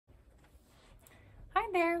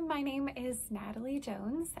there, my name is Nathalie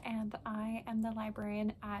Jones and I am the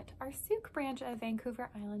librarian at our Sooke branch of Vancouver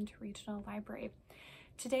Island Regional Library.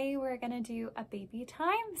 Today we're going to do a baby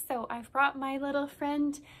time, so I've brought my little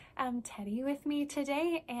friend Teddy with me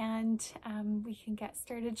today, and we can get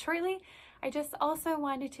started shortly. I just also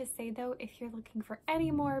wanted to say though, if you're looking for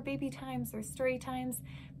any more baby times or story times,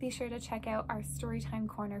 be sure to check out our Storytime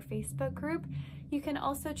Corner Facebook group. You can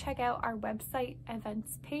also check out our website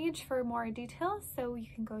events page for more details, so you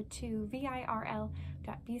can go to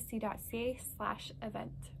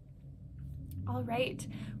virl.bc.ca/event. All right,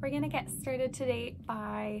 we're gonna get started today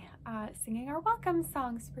by singing our welcome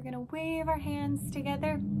songs. We're gonna wave our hands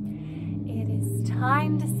together. It is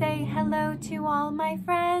time to say hello to all my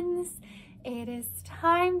friends. It is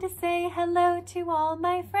time to say hello to all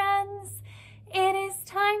my friends. It is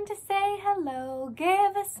time to say hello,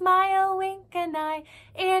 give a smile, wink an eye.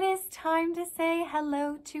 It is time to say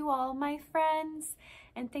hello to all my friends.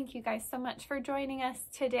 And thank you guys so much for joining us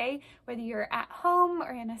today, whether you're at home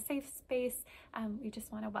or in a safe space. We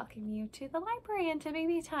just want to welcome you to the library and to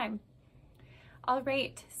baby time. All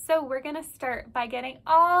right, so we're gonna start by getting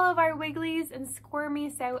all of our wigglies and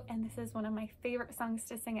squirmies out, and this is one of my favorite songs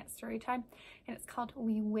to sing at story time, and it's called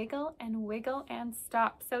We Wiggle and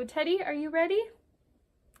Stop. So Teddy, are you ready?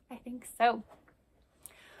 I think so.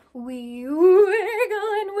 We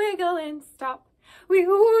wiggle and stop. We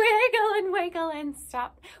wiggle and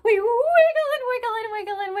stop. We wiggle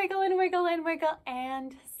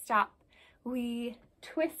and stop. We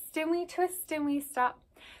twist and we twist and we stop.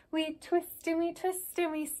 We twist and we twist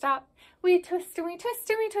and we stop. We twist and we twist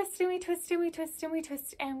and we twist and we twist and we twist and we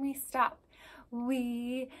twist and we stop.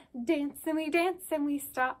 We dance and we dance and we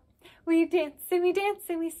stop. We dance and we dance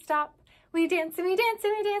and we stop. We dance and we dance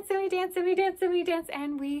and we dance and we dance and we dance and we dance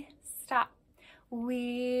and we stop.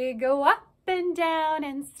 We go up and down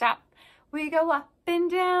and stop. We go up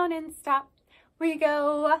and down and stop. We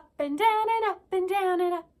go up and down and up and down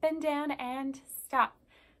and up and down and stop.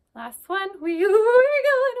 Last one. We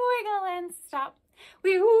wiggle and stop.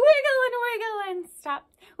 We wiggle and stop.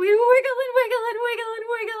 We wiggle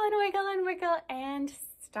and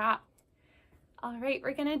stop. All right,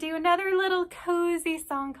 we're gonna do another little cozy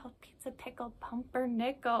song called Pizza, Pickle,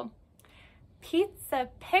 Pumpernickel. Pizza,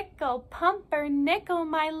 pickle, pumpernickel,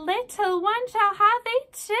 my little one shall have a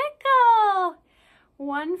tickle.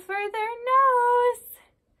 One for their nose,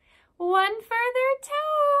 one for their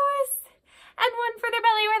toes, and one for their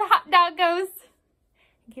belly where the hot dog goes.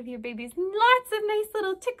 Give your babies lots of nice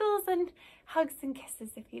little tickles and hugs and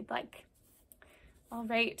kisses if you'd like. All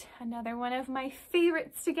right, another one of my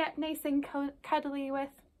favorites to get nice and cuddly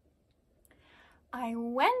with. I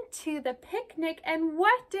went to the picnic and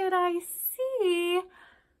what did I see?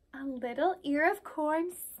 A little ear of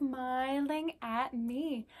corn smiling at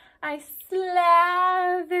me. I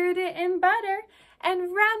slathered it in butter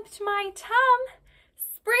and wrapped my tongue,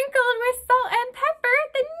 sprinkled with salt and pepper,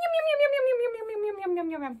 then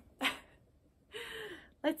yum.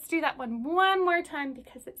 Let's do that one more time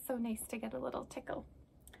because it's so nice to get a little tickle.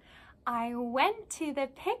 I went to the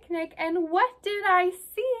picnic and what did I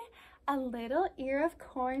see? A little ear of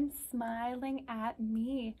corn smiling at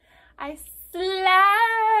me. I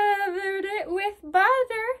slathered it with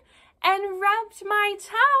butter and wrapped my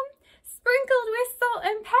tongue, sprinkled with salt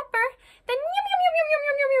and pepper, then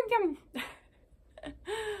yum.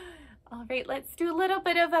 All right, let's do a little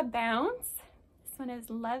bit of a bounce. This one is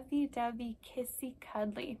lovey-dovey, kissy,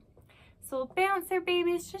 cuddly. So we'll bounce our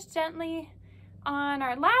babies just gently on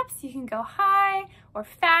our laps. You can go high or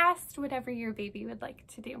fast, whatever your baby would like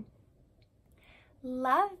to do.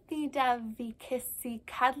 Lovey-dovey, kissy,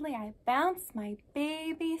 cuddly, I bounce my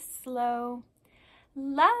baby slow.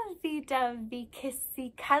 Lovey-dovey,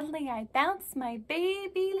 kissy, cuddly, I bounce my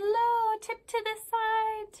baby low. Tip to the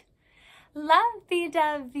side.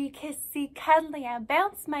 Lovey-dovey, kissy, cuddly, I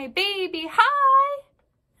bounce my baby high.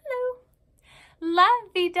 Hello.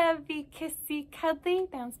 Lovey-dovey, kissy, cuddly,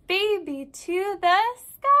 bounce baby to the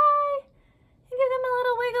sky. And give them a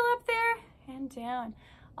little wiggle up there and down.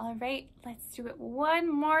 All right, let's do it one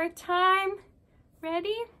more time.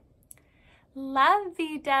 Ready?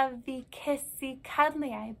 Lovey-dovey, kissy,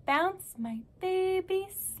 cuddly, I bounce my baby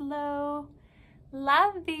slow.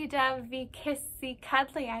 Lovey-dovey, kissy,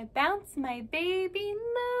 cuddly, I bounce my baby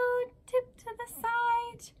low. Tip to the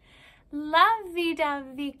side.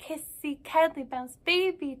 Lovey-dovey, kissy, cuddly, bounce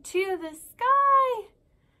baby to the sky.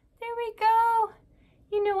 There we go.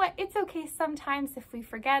 You know what? It's okay sometimes if we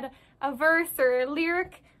forget a verse or a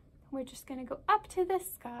lyric. We're just gonna go up to the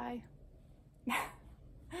sky.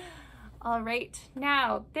 All right,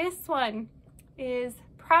 now this one is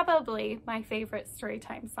probably my favorite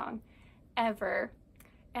storytime song ever.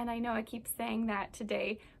 And I know I keep saying that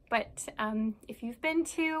today, but if you've been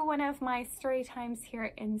to one of my story times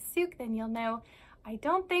here in Sooke, then you'll know I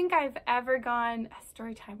don't think I've ever gone a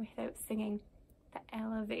story time without singing the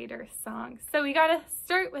elevator song. So we gotta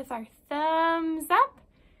start with our thumbs up.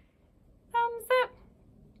 Thumbs up.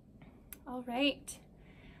 All right.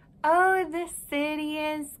 Oh, the city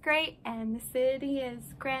is great and the city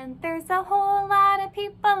is grand. There's a whole lot of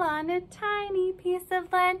people on a tiny piece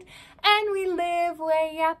of land, and we live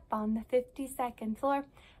way up on the 52nd floor.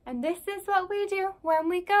 And this is what we do when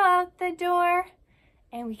we go out the door.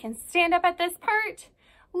 And we can stand up at this part.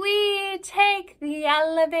 We take the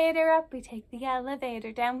elevator up, we take the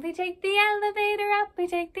elevator down, we take the elevator up, we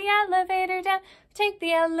take the elevator down, we take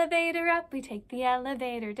the elevator up, we take the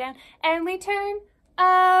elevator down, and we turn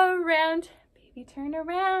around. Baby, turn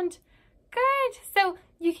around. Good. So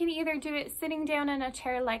you can either do it sitting down in a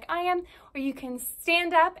chair like I am, or you can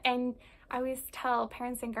stand up. And I always tell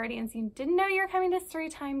parents and guardians, you didn't know you were coming to story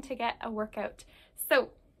time to get a workout.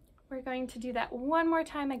 So we're going to do that one more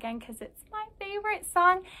time again because it's my favorite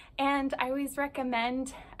song, and I always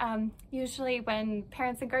recommend, usually when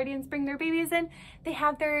parents and guardians bring their babies in, they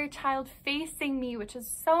have their child facing me, which is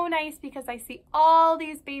so nice because I see all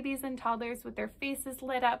these babies and toddlers with their faces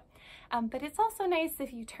lit up. But it's also nice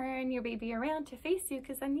if you turn your baby around to face you,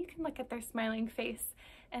 because then you can look at their smiling face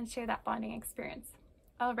and share that bonding experience.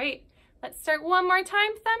 All right, let's start one more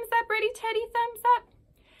time. Thumbs up. Ready, Teddy? Thumbs up.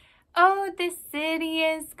 Oh, the city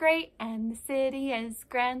is great and the city is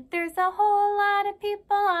grand. There's a whole lot of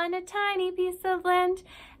people on a tiny piece of land,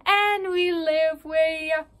 and we live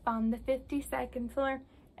way up on the 52nd floor.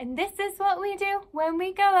 And this is what we do when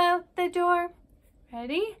we go out the door.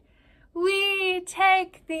 Ready? We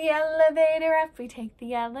take the elevator up, we take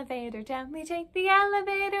the elevator down, we take the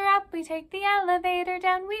elevator up, we take the elevator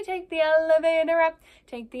down, we take the elevator up,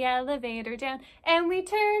 take the elevator down, and we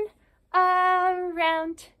turn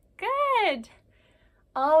around. Good.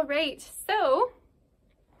 All right, so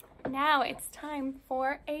now it's time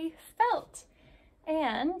for a felt.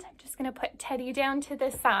 And I'm just gonna put Teddy down to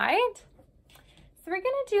the side. So we're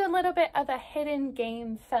gonna do a little bit of a hidden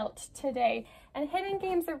game felt today. And hidden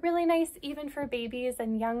games are really nice even for babies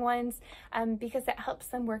and young ones because it helps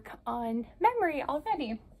them work on memory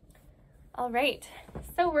already. All right,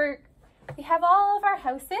 so we have all of our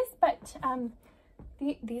houses, but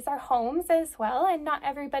these are homes as well, and not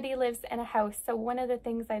everybody lives in a house. So one of the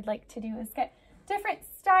things I'd like to do is get different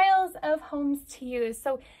styles of homes to use.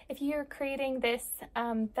 So if you're creating this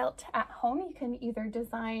felt at home, you can either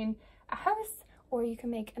design a house, or you can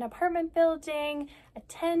make an apartment building, a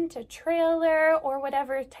tent, a trailer, or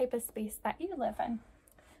whatever type of space that you live in.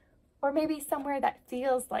 Or maybe somewhere that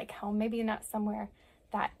feels like home, maybe not somewhere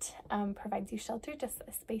that provides you shelter, just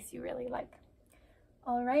a space you really like.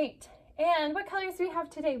 All right. And what colors do we have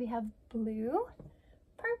today? We have blue,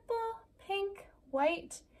 purple, pink,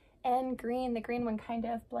 white, and green. The green one kind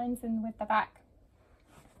of blends in with the back.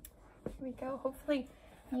 Here we go. Hopefully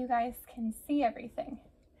you guys can see everything.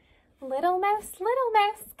 Little mouse,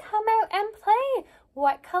 come out and play.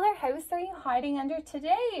 What color house are you hiding under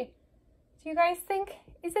today? Do you guys think,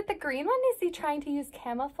 is it the green one? Is he trying to use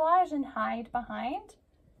camouflage and hide behind?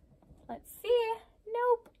 Let's see.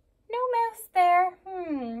 Nope, no mouse there.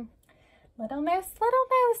 Little mouse,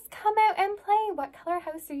 come out and play. What color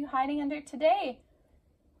house are you hiding under today?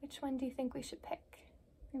 Which one do you think we should pick?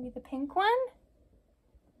 Maybe the pink one?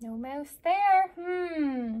 No mouse there.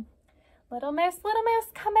 Little mouse,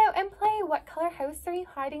 come out and play. What color house are you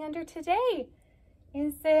hiding under today?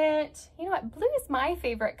 Is it, you know what, blue is my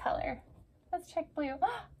favorite color. Let's check blue.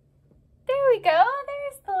 Oh, there we go.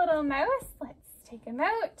 There's the little mouse. Let's take him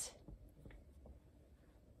out.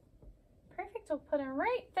 Perfect, we'll put him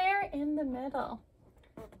right there in the middle.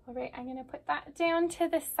 All right, I'm gonna put that down to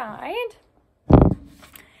the side.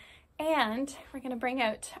 And we're gonna bring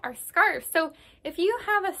out our scarf. So if you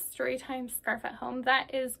have a storytime scarf at home,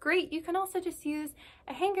 that is great. You can also just use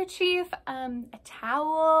a handkerchief, a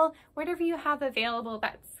towel, whatever you have available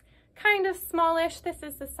that's kind of smallish. This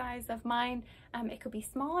is the size of mine. It could be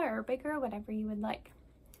smaller or bigger, whatever you would like.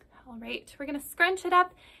 All right, we're gonna scrunch it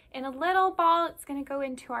up in a little ball. It's gonna go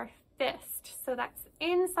into our fist. So that's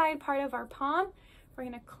inside part of our palm. We're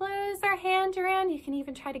gonna close our hand around. You can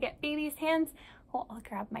even try to get baby's hands. Oh, I'll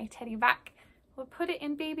grab my teddy back. We'll put it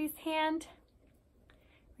in baby's hand.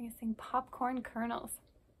 We're gonna sing popcorn kernels.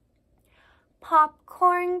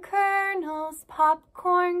 Popcorn kernels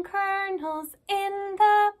in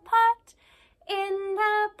the pot, in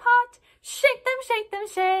the pot. Shake them, shake them,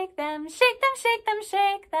 shake them, shake them, shake them,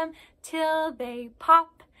 shake them, till they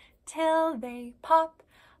pop, till they pop.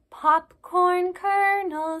 Popcorn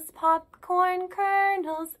kernels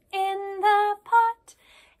in the pot,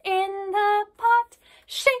 in the pot.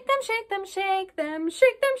 Shake them, shake them, shake them,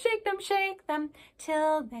 shake them, shake them, shake them,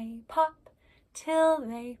 till they pop, till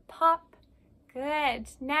they pop. Good.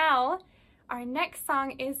 Now, our next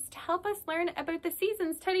song is to help us learn about the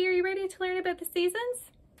seasons. Teddy, are you ready to learn about the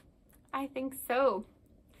seasons? I think so.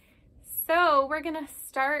 So we're gonna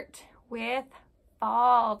start with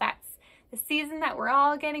fall. That's the season that we're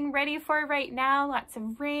all getting ready for right now. Lots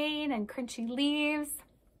of rain and crunchy leaves.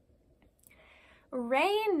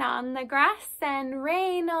 Rain on the grass and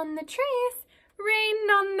rain on the trees, rain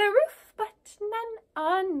on the roof, but none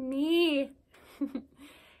on me.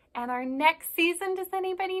 And our next season, does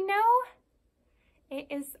anybody know? It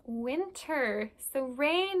is winter. So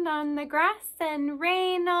rain on the grass and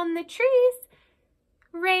rain on the trees,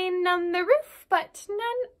 rain on the roof, but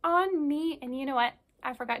none on me. And you know what?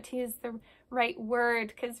 I forgot to use the right word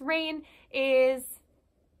because rain is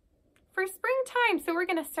for springtime. So we're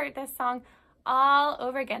going to start this song all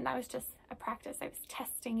over again. That was just a practice. I was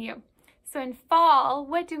testing you. So in fall,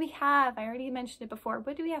 what do we have? I already mentioned it before.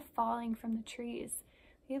 What do we have falling from the trees?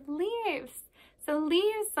 We have leaves. So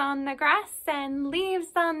leaves on the grass and leaves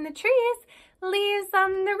on the trees, leaves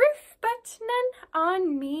on the roof, but none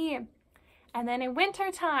on me. And then in winter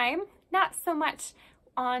time, not so much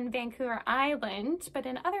on Vancouver Island, but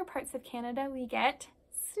in other parts of Canada, we get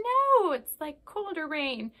snow. It's like colder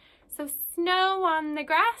rain. So snow on the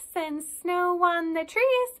grass and snow on the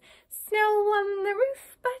trees, snow on the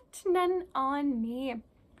roof, but none on me.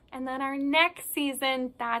 And then our next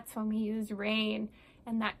season, that's when we use rain,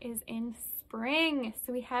 and that is in spring.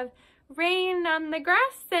 So we have rain on the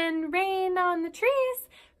grass and rain on the trees,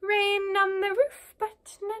 rain on the roof,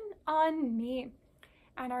 but none on me.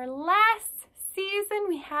 And our last season,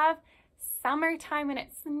 we have summertime, and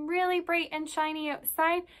it's really bright and shiny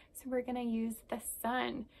outside, so we're gonna use the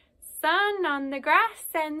sun. Sun on the grass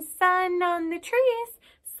and sun on the trees,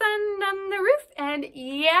 sun on the roof, and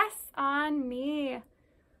yes, on me.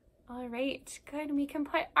 All right, good. We can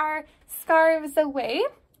put our scarves away,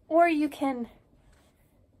 or you can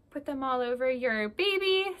put them all over your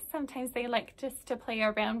baby. Sometimes they like just to play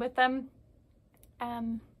around with them.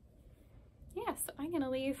 Yeah, so I'm gonna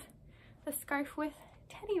leave the scarf with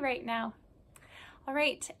Teddy right now. All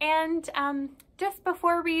right, and just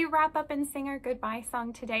before we wrap up and sing our goodbye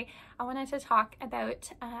song today, I wanted to talk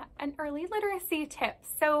about an early literacy tip.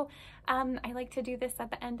 So I like to do this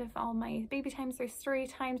at the end of all my baby times or story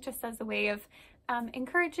times, just as a way of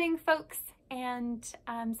encouraging folks. And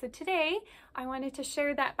so today I wanted to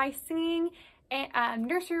share that by singing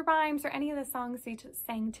nursery rhymes or any of the songs we just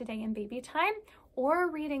sang today in baby time, or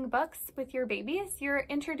reading books with your babies, you're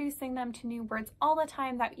introducing them to new words all the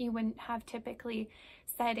time that you wouldn't have typically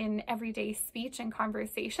said in everyday speech and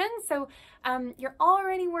conversation. So you're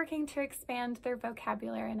already working to expand their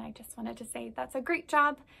vocabulary, and I just wanted to say that's a great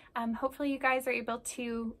job. Hopefully you guys are able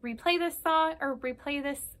to replay this song or replay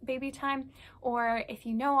this baby time, or if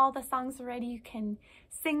you know all the songs already, you can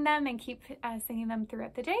sing them and keep singing them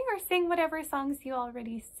throughout the day, or sing whatever songs you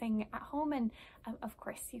already sing at home. And of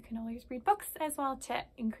course, you can always read books as well to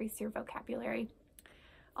increase your vocabulary.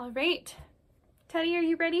 All right, Teddy, are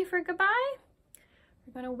you ready for goodbye?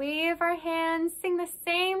 We're going to wave our hands, sing the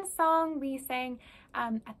same song we sang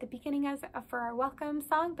at the beginning as for our welcome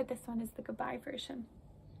song, but this one is the goodbye version.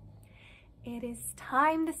 It is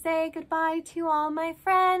time to say goodbye to all my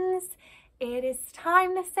friends. It is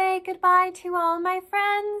time to say goodbye to all my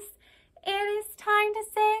friends. It is time to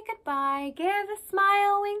say goodbye. Give a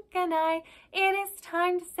smile, wink an eye. It is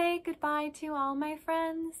time to say goodbye to all my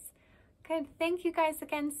friends. Good. Thank you guys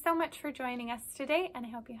again so much for joining us today, and I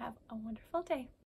hope you have a wonderful day.